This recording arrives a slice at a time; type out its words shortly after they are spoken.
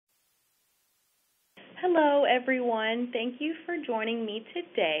Hello, everyone. Thank you for joining me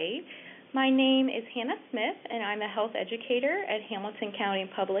today. My name is Hannah Smith, and I'm a health educator at Hamilton County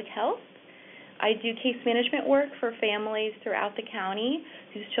Public Health. I do case management work for families throughout the county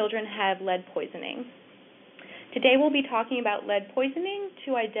whose children have lead poisoning. Today we'll be talking about lead poisoning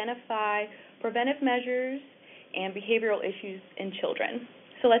to identify preventive measures and behavioral issues in children.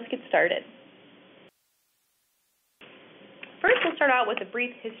 So let's get started. First, we'll start out with a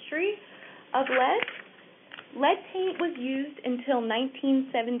brief history of lead. Lead paint was used until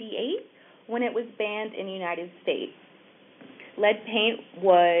 1978 when it was banned in the United States. Lead paint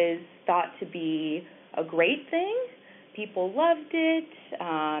was thought to be a great thing. People loved it.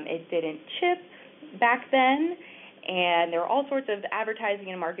 It didn't chip back then, and there were all sorts of advertising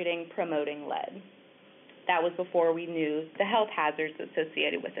and marketing promoting lead. That was before we knew the health hazards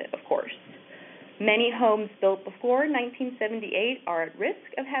associated with it, of course. Many homes built before 1978 are at risk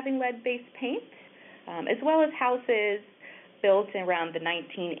of having lead-based paint, as well as houses built around the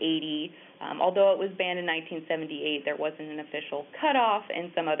 1980. Although it was banned in 1978, there wasn't an official cutoff,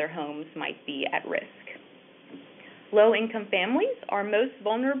 and some other homes might be at risk. Low-income families are most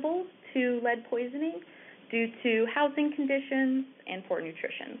vulnerable to lead poisoning due to housing conditions and poor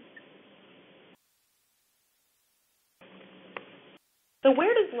nutrition. So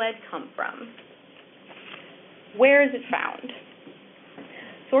where does lead come from? Where is it found?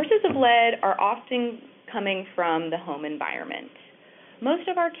 Sources of lead are often coming from the home environment. Most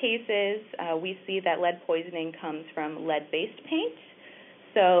of our cases, we see that lead poisoning comes from lead-based paint.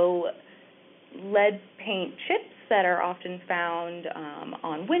 So lead paint chips that are often found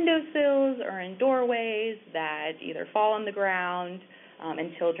on windowsills or in doorways that either fall on the ground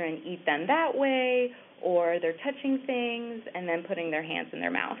and children eat them that way, or they're touching things and then putting their hands in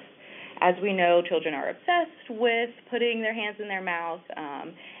their mouth. As we know, children are obsessed with putting their hands in their mouth,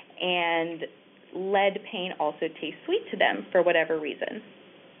 and lead paint also tastes sweet to them for whatever reason.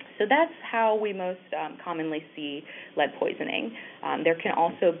 So that's how we most commonly see lead poisoning. There can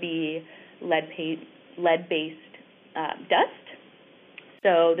also be lead-based dust.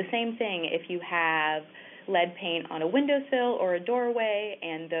 So the same thing, if you have lead paint on a windowsill or a doorway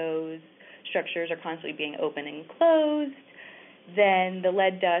and those structures are constantly being opened and closed, then the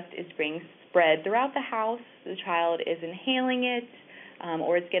lead dust is being spread throughout the house. The child is inhaling it,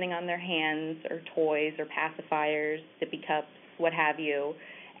 or it's getting on their hands or toys or pacifiers, sippy cups, what have you,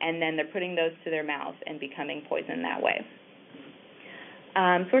 and then they're putting those to their mouth and becoming poisoned that way.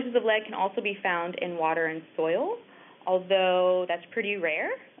 Sources of lead can also be found in water and soil, although that's pretty rare,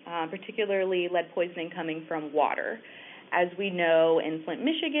 particularly lead poisoning coming from water. As we know, in Flint,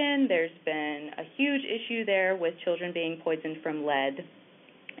 Michigan, there's been a huge issue there with children being poisoned from lead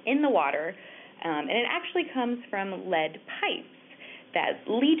in the water, and it actually comes from lead pipes that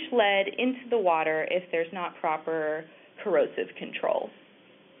leach lead into the water if there's not proper corrosive control.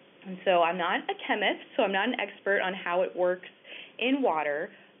 And so I'm not a chemist, so I'm not an expert on how it works in water,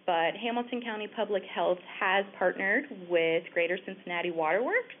 but Hamilton County Public Health has partnered with Greater Cincinnati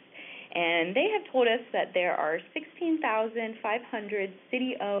Waterworks, and they have told us that there are 16,500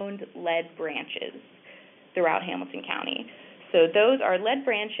 city-owned lead branches throughout Hamilton County. So those are lead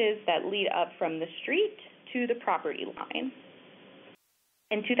branches that lead up from the street to the property line.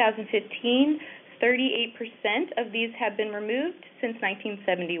 In 2015, 38% of these have been removed since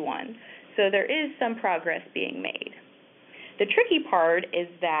 1971. So there is some progress being made. The tricky part is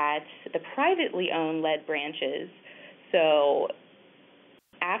that the privately owned lead branches, so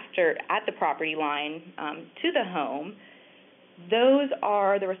at the property line to the home, those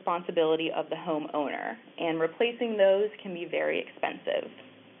are the responsibility of the homeowner, and replacing those can be very expensive.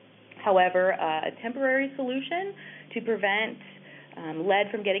 However, a temporary solution to prevent lead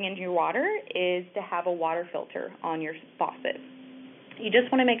from getting into your water is to have a water filter on your faucet. You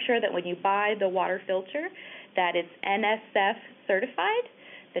just want to make sure that when you buy the water filter that it's NSF certified,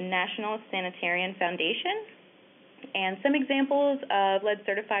 the National Sanitarian Foundation. And some examples of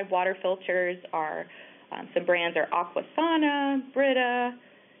lead-certified water filters are, some brands are Aquasana, Brita,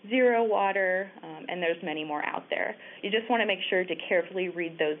 Zero Water, and there's many more out there. You just want to make sure to carefully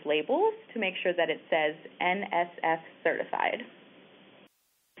read those labels to make sure that it says NSF certified.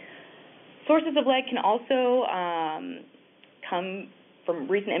 Sources of lead can also come from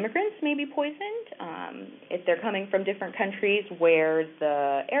recent immigrants may be poisoned. If they're coming from different countries where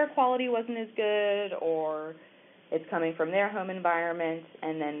the air quality wasn't as good, or it's coming from their home environment,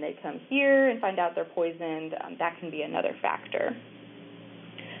 and then they come here and find out they're poisoned, that can be another factor.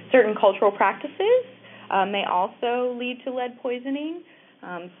 Certain cultural practices may also lead to lead poisoning.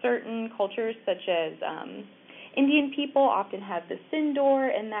 Certain cultures, such as Indian people often have the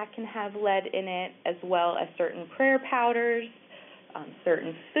Sindoor, and that can have lead in it, as well as certain prayer powders,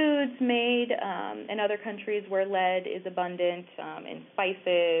 certain foods made in other countries where lead is abundant, in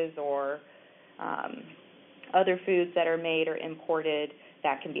spices or other foods that are made or imported.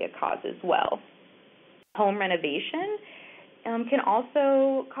 That can be a cause as well. Home renovation can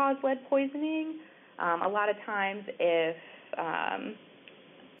also cause lead poisoning. A lot of times if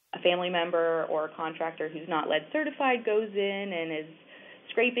a family member or a contractor who's not lead certified goes in and is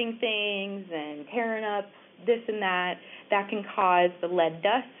scraping things and tearing up this and that, that can cause the lead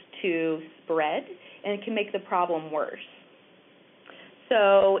dust to spread, and it can make the problem worse.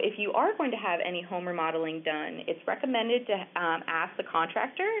 So if you are going to have any home remodeling done, it's recommended to ask the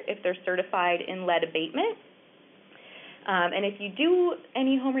contractor if they're certified in lead abatement. And if you do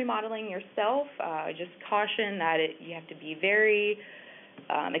any home remodeling yourself, just caution that you have to be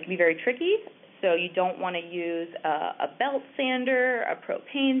it can be very tricky. So you don't want to use a belt sander, a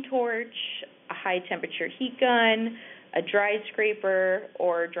propane torch, a high-temperature heat gun, a dry scraper,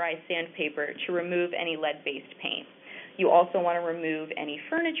 or dry sandpaper to remove any lead-based paint. You also want to remove any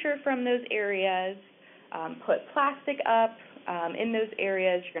furniture from those areas, put plastic up in those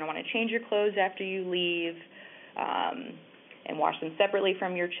areas. You're going to want to change your clothes after you leave, and wash them separately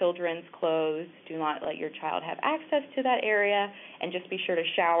from your children's clothes. Do not let your child have access to that area, and just be sure to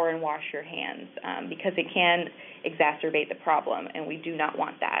shower and wash your hands because it can exacerbate the problem, and we do not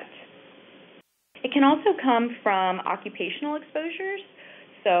want that. It can also come from occupational exposures.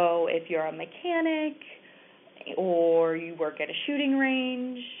 So if you're a mechanic or you work at a shooting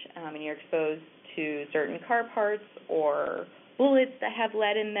range and you're exposed to certain car parts or bullets that have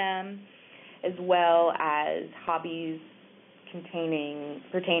lead in them, as well as hobbies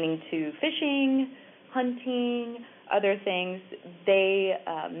pertaining to fishing, hunting, other things, they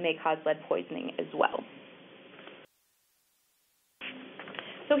may cause lead poisoning as well.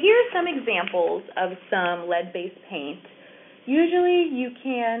 So here are some examples of some lead-based paint. Usually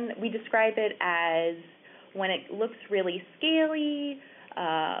we describe it as when it looks really scaly,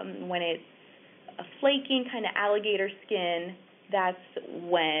 when it's a flaking kind of alligator skin, that's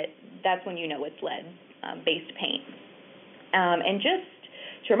when you know it's lead-based paint. And just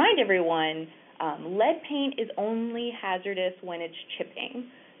to remind everyone, lead paint is only hazardous when it's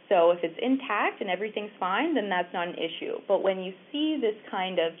chipping. So if it's intact and everything's fine, then that's not an issue. But when you see this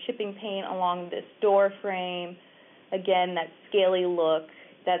kind of chipping paint along this door frame, again, that scaly look,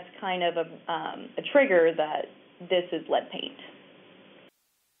 that's kind of a trigger that this is lead paint.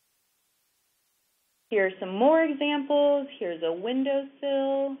 Here are some more examples. Here's a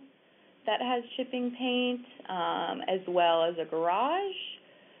windowsill that has chipping paint, as well as a garage.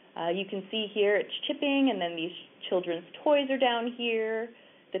 You can see here it's chipping, and then these children's toys are down here.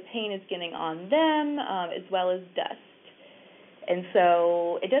 The paint is getting on them, as well as dust. And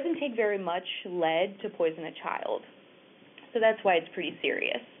so it doesn't take very much lead to poison a child. So that's why it's pretty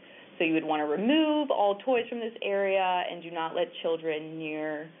serious. So you would want to remove all toys from this area and do not let children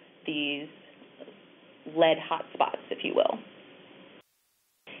near these lead hot spots, if you will.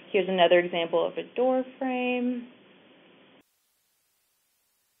 Here's another example of a door frame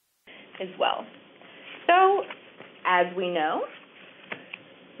as well. So, as we know,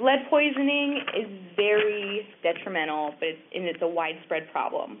 lead poisoning is very detrimental, and it's a widespread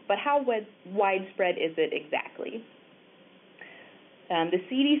problem. But how widespread is it exactly? The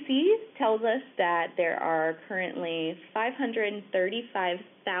CDC tells us that there are currently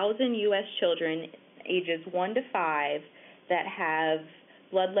 535,000 U.S. children ages 1 to 5 that have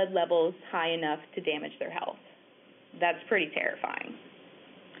blood lead levels high enough to damage their health. That's pretty terrifying.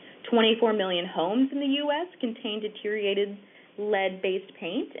 24 million homes in the U.S. contain deteriorated lead-based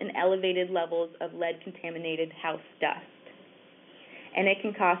paint and elevated levels of lead-contaminated house dust. And it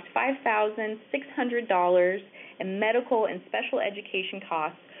can cost $5,600 in medical and special education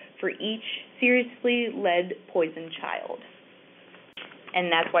costs for each seriously lead-poisoned child.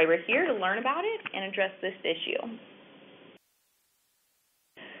 And that's why we're here, to learn about it and address this issue.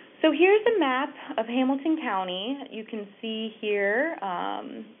 So here's a map of Hamilton County. You can see here,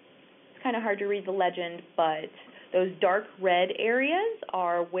 it's kind of hard to read the legend, but those dark red areas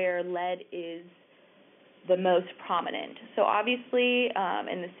are where lead is the most prominent. So obviously,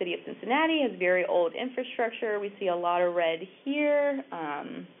 in the city of Cincinnati has very old infrastructure. We see a lot of red here.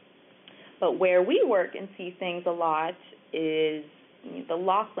 But where we work and see things a lot is the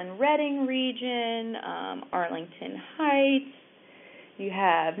Laughlin-Reading region, Arlington Heights. You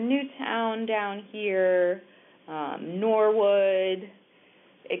have Newtown down here, Norwood,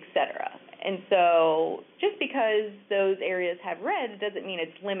 etc. And so just because those areas have red doesn't mean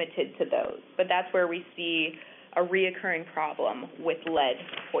it's limited to those. But that's where we see a reoccurring problem with lead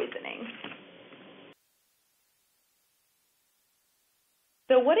poisoning.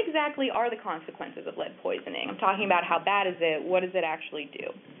 So what exactly are the consequences of lead poisoning? I'm talking about how bad is it, what does it actually do?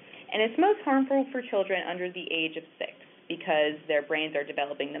 And it's most harmful for children under the age of 6 because their brains are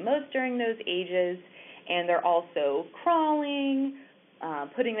developing the most during those ages, and they're also crawling,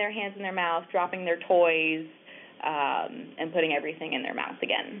 putting their hands in their mouth, dropping their toys, and putting everything in their mouth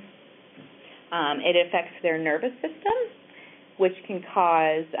again. It affects their nervous system, which can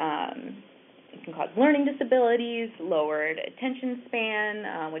cause learning disabilities, lowered attention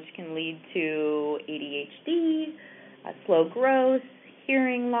span, which can lead to ADHD, slow growth,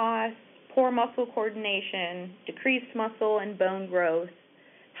 hearing loss, poor muscle coordination, decreased muscle and bone growth,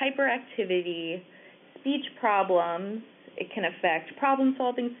 hyperactivity, speech problems. It can affect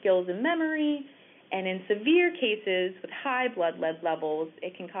problem-solving skills and memory, and in severe cases with high blood lead levels,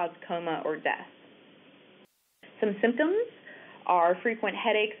 it can cause coma or death. Some symptoms are frequent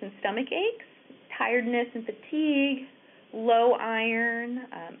headaches and stomach aches, tiredness and fatigue, low iron,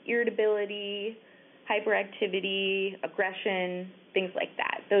 irritability, hyperactivity, aggression, things like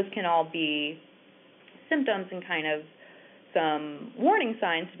that. Those can all be symptoms and kind of some warning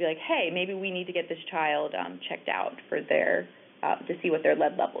signs to be like, hey, maybe we need to get this child checked out for to see what their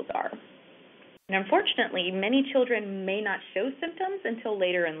lead levels are. And unfortunately, many children may not show symptoms until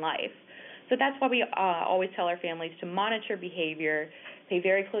later in life. So that's why we always tell our families to monitor behavior, pay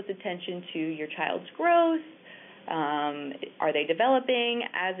very close attention to your child's growth, are they developing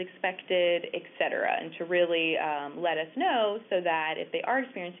as expected, et cetera, and to really let us know so that if they are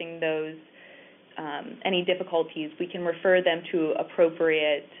experiencing those any difficulties, we can refer them to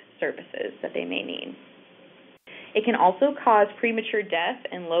appropriate services that they may need. It can also cause premature death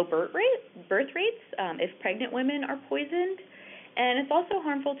and low birth rates if pregnant women are poisoned, and it's also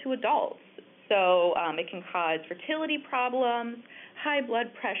harmful to adults. So it can cause fertility problems, high blood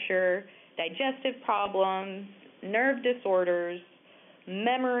pressure, digestive problems, nerve disorders,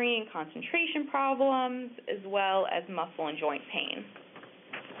 memory and concentration problems, as well as muscle and joint pain.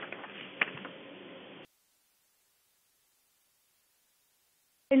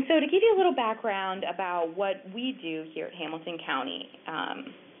 And so to give you a little background about what we do here at Hamilton County,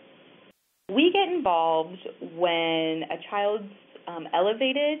 we get involved when a child's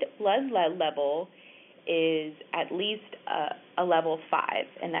elevated blood lead level is at least a level 5,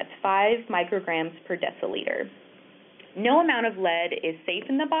 and that's 5 micrograms per deciliter. No amount of lead is safe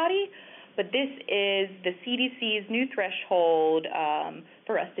in the body, but this is the CDC's new threshold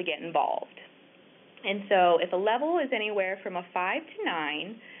for us to get involved. And so if a level is anywhere from a 5 to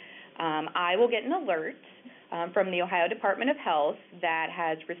 9, I will get an alert from the Ohio Department of Health that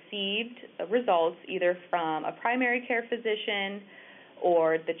has received results either from a primary care physician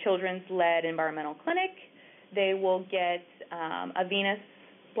or the Children's Lead Environmental Clinic. They will get a venous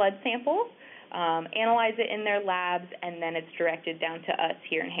blood sample, analyze it in their labs, and then it's directed down to us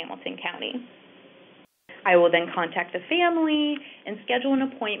here in Hamilton County. I will then contact the family and schedule an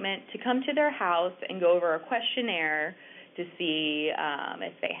appointment to come to their house and go over a questionnaire to see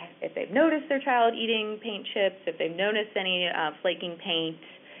if they've noticed their child eating paint chips, if they've noticed any flaking paint,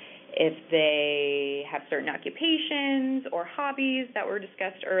 if they have certain occupations or hobbies that were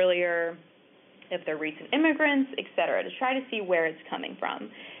discussed earlier, if they're recent immigrants, et cetera, to try to see where it's coming from.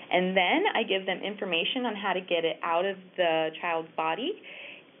 And then I give them information on how to get it out of the child's body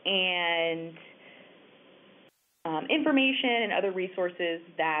and information and other resources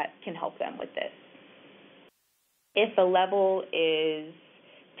that can help them with this. If the level is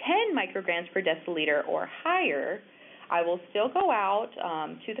 10 micrograms per deciliter or higher, I will still go out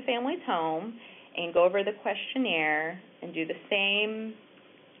to the family's home and go over the questionnaire and do the same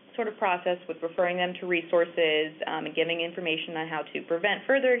sort of process with referring them to resources and giving information on how to prevent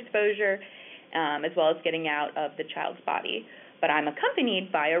further exposure, as well as getting out of the child's body. But I'm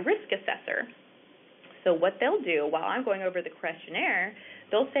accompanied by a risk assessor. So what they'll do while I'm going over the questionnaire,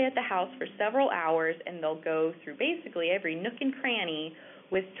 they'll stay at the house for several hours and they'll go through basically every nook and cranny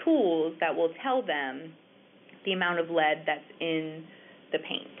with tools that will tell them the amount of lead that's in the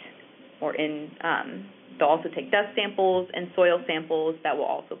paint. They'll also take dust samples and soil samples that will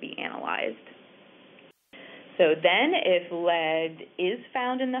also be analyzed. So then if lead is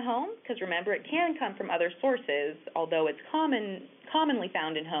found in the home, because remember it can come from other sources, although it's commonly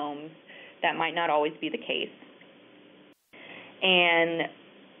found in homes, that might not always be the case. And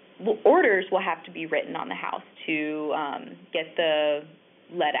orders will have to be written on the house to get the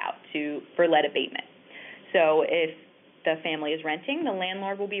lead out for lead abatement. So if the family is renting, the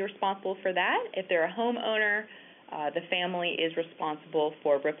landlord will be responsible for that. If they're a homeowner, the family is responsible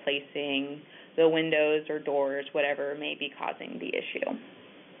for replacing the windows or doors, whatever may be causing the issue.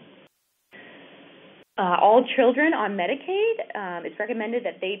 All children on Medicaid, it's recommended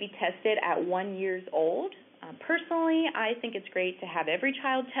that they be tested at 1 year old. Personally, I think it's great to have every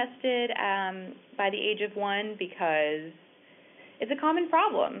child tested by the age of 1 because it's a common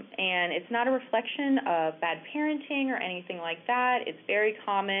problem, and it's not a reflection of bad parenting or anything like that. It's very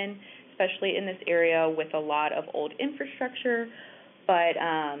common, especially in this area with a lot of old infrastructure, but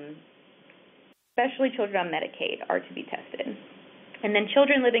especially children on Medicaid are to be tested. And then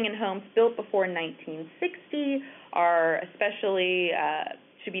children living in homes built before 1960 are especially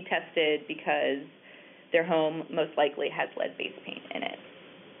should be tested because their home most likely has lead-based paint in it.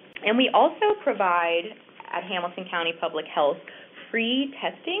 And we also provide at Hamilton County Public Health free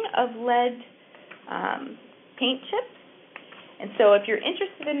testing of lead paint chips. And so if you're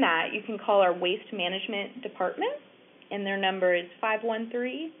interested in that, you can call our waste management department, and their number is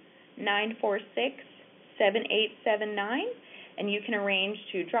 513-946-7879. And you can arrange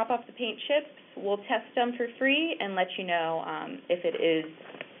to drop off the paint chips. We'll test them for free and let you know if it is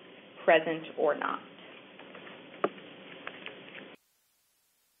present or not.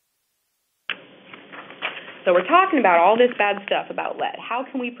 So we're talking about all this bad stuff about lead. How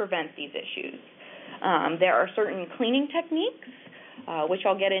can we prevent these issues? There are certain cleaning techniques, which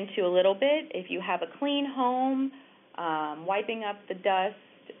I'll get into a little bit. If you have a clean home, wiping up the dust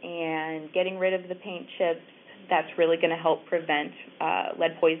and getting rid of the paint chips, that's really going to help prevent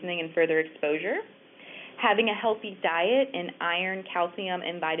lead poisoning and further exposure. Having a healthy diet in iron, calcium,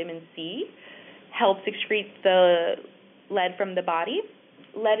 and vitamin C helps excrete the lead from the body.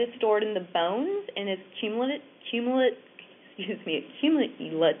 Lead is stored in the bones and is cumulative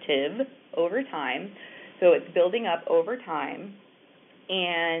over time, so it's building up over time.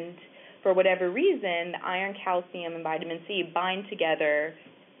 And for whatever reason, the iron, calcium, and vitamin C bind together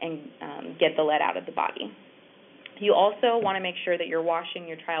and get the lead out of the body. You also want to make sure that you're washing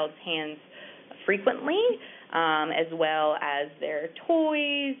your child's hands frequently, as well as their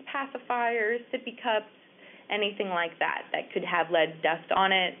toys, pacifiers, sippy cups, anything like that that could have lead dust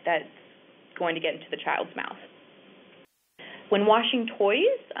on it that's going to get into the child's mouth. When washing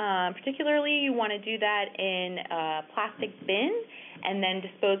toys, particularly, you want to do that in a plastic bin and then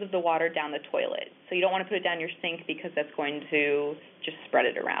dispose of the water down the toilet. So you don't want to put it down your sink because that's going to just spread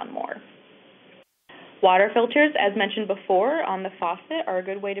it around more. Water filters, as mentioned before, on the faucet are a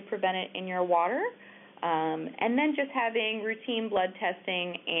good way to prevent it in your water. And then just having routine blood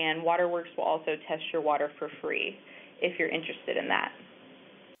testing, and Waterworks will also test your water for free if you're interested in that.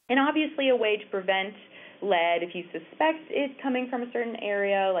 And obviously a way to prevent lead if you suspect it's coming from a certain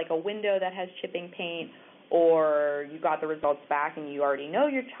area, like a window that has chipping paint, or you got the results back and you already know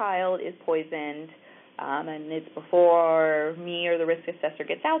your child is poisoned, and it's before me or the risk assessor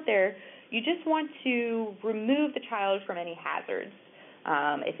gets out there, you just want to remove the child from any hazards.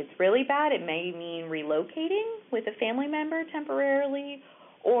 If it's really bad, it may mean relocating with a family member temporarily,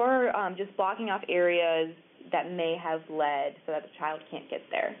 or just blocking off areas that may have lead so that the child can't get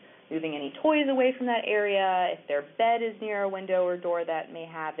there. Moving any toys away from that area, if their bed is near a window or door that may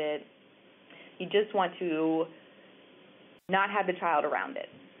have it. You just want to not have the child around it.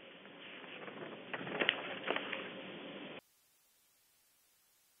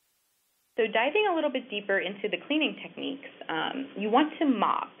 So diving a little bit deeper into the cleaning techniques, you want to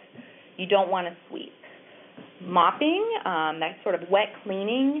mop. You don't want to sweep. Mopping, that sort of wet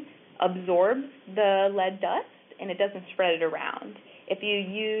cleaning, absorbs the lead dust and it doesn't spread it around. If you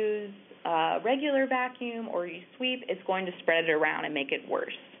use a regular vacuum or you sweep, it's going to spread it around and make it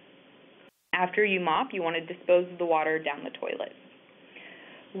worse. After you mop, you want to dispose of the water down the toilet.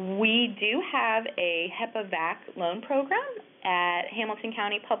 We do have a HEPA VAC loan program at Hamilton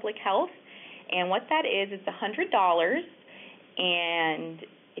County Public Health, and what that is, it's $100, and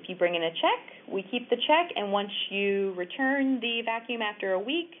if you bring in a check, we keep the check, and once you return the vacuum after a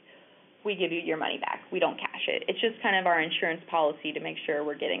week, we give you your money back. We don't cash it. It's just kind of our insurance policy to make sure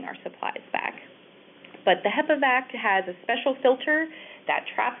we're getting our supplies back. But the HEPA VAC has a special filter that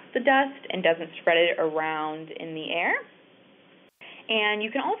traps the dust and doesn't spread it around in the air. And you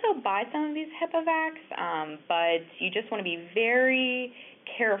can also buy some of these HEPA VACs, but you just want to be very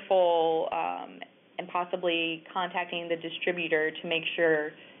careful and possibly contacting the distributor to make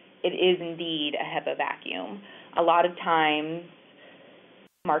sure it is indeed a HEPA vacuum. A lot of times,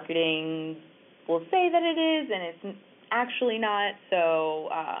 marketing will say that it is, and it's actually not. So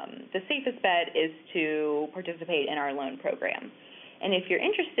the safest bet is to participate in our loan program. And if you're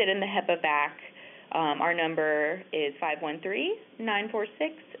interested in the HEPA VAC, our number is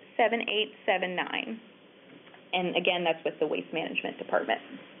 513-946-7879. And again, that's with the Waste Management Department.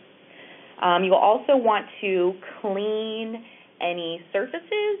 You'll also want to clean any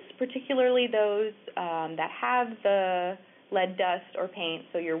surfaces, particularly those that have the lead dust or paint,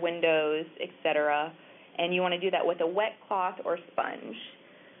 so your windows, etc. And you want to do that with a wet cloth or sponge.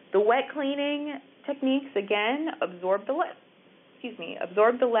 The wet cleaning techniques, again, absorb the lead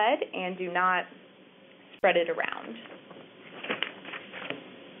and do not spread it around.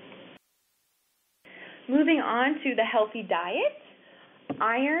 Moving on to the healthy diet,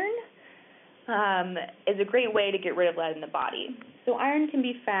 iron is a great way to get rid of lead in the body. So iron can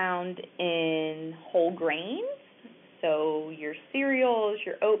be found in whole grains, so your cereals,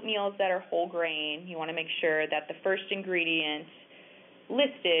 your oatmeals that are whole grain. You want to make sure that the first ingredient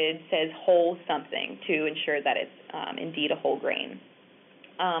listed says whole something to ensure that it's indeed a whole grain.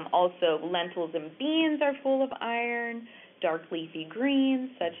 Also, lentils and beans are full of iron, dark leafy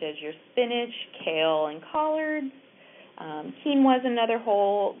greens such as your spinach, kale, and collards. Quinoa is another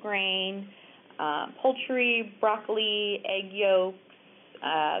whole grain. Poultry, broccoli, egg yolks,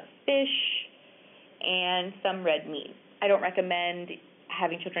 fish, and some red meat. I don't recommend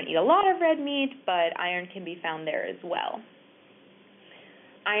having children eat a lot of red meat, but iron can be found there as well.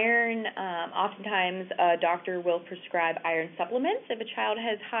 Iron, oftentimes a doctor will prescribe iron supplements if a child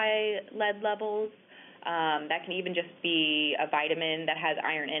has high lead levels. That can even just be a vitamin that has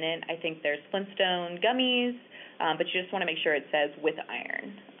iron in it. I think there's Flintstone gummies, but you just want to make sure it says with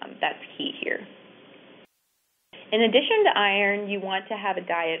iron. That's key here. In addition to iron, you want to have a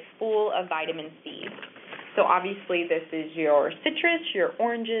diet full of vitamin C. So obviously this is your citrus, your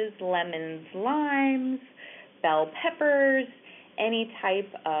oranges, lemons, limes, bell peppers, any type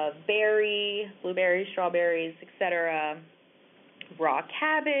of berry, blueberries, strawberries, etc., raw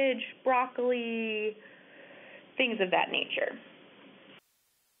cabbage, broccoli, things of that nature.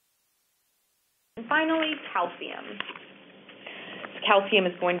 And finally, calcium. Calcium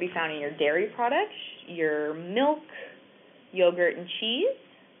is going to be found in your dairy products, your milk, yogurt, and cheese,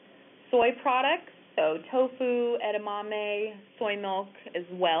 soy products, so tofu, edamame, soy milk as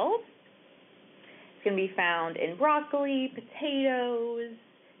well. It's going to be found in broccoli, potatoes,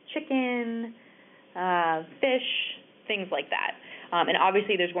 chicken, fish, things like that. And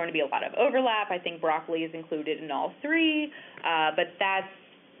obviously there's going to be a lot of overlap. I think broccoli is included in all three, but that's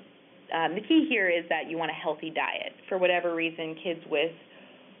the key here is that you want a healthy diet. For whatever reason, kids with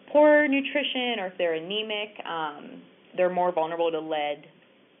poor nutrition or if they're anemic, they're more vulnerable to lead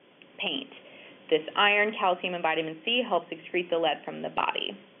paint. This iron, calcium, and vitamin C helps excrete the lead from the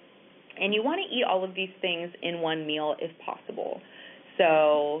body. And you want to eat all of these things in one meal if possible.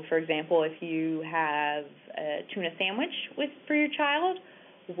 So, for example, if you have a tuna sandwich for your child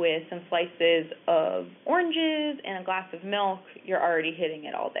with some slices of oranges and a glass of milk, you're already hitting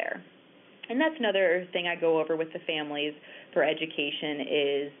it all there. And that's another thing I go over with the families for education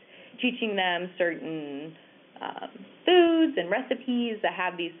is teaching them certain foods and recipes that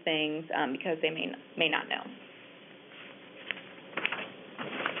have these things because they may not know.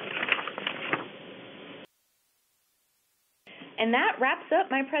 And that wraps up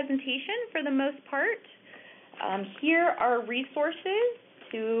my presentation for the most part. Here are resources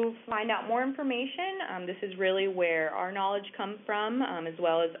to find out more information. This is really where our knowledge comes from, as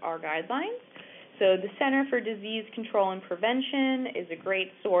well as our guidelines. So the Center for Disease Control and Prevention is a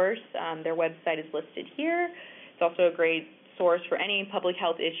great source. Their website is listed here. It's also a great source for any public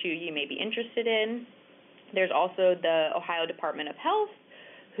health issue you may be interested in. There's also the Ohio Department of Health,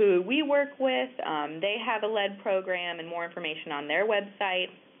 who we work with. They have a lead program and more information on their website.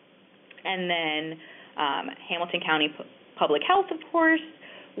 And then Hamilton County Public Health, of course.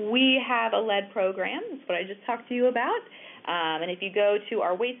 We have a lead program. That's what I just talked to you about. And if you go to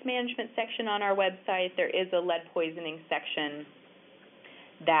our waste management section on our website, there is a lead poisoning section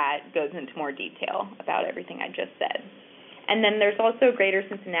that goes into more detail about everything I just said. And then there's also Greater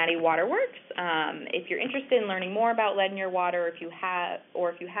Cincinnati Waterworks. If you're interested in learning more about lead in your water, if you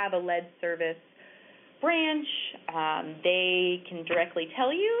have a lead service branch, they can directly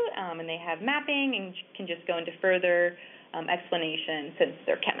tell you, and they have mapping and can just go into further explanation since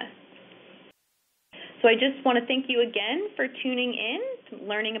they're chemists. So I just want to thank you again for tuning in,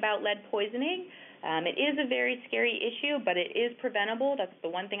 learning about lead poisoning. It is a very scary issue, but it is preventable. That's the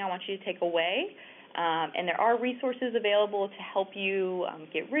one thing I want you to take away. And there are resources available to help you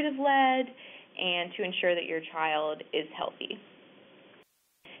get rid of lead and to ensure that your child is healthy.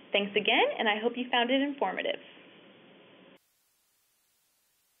 Thanks again, and I hope you found it informative.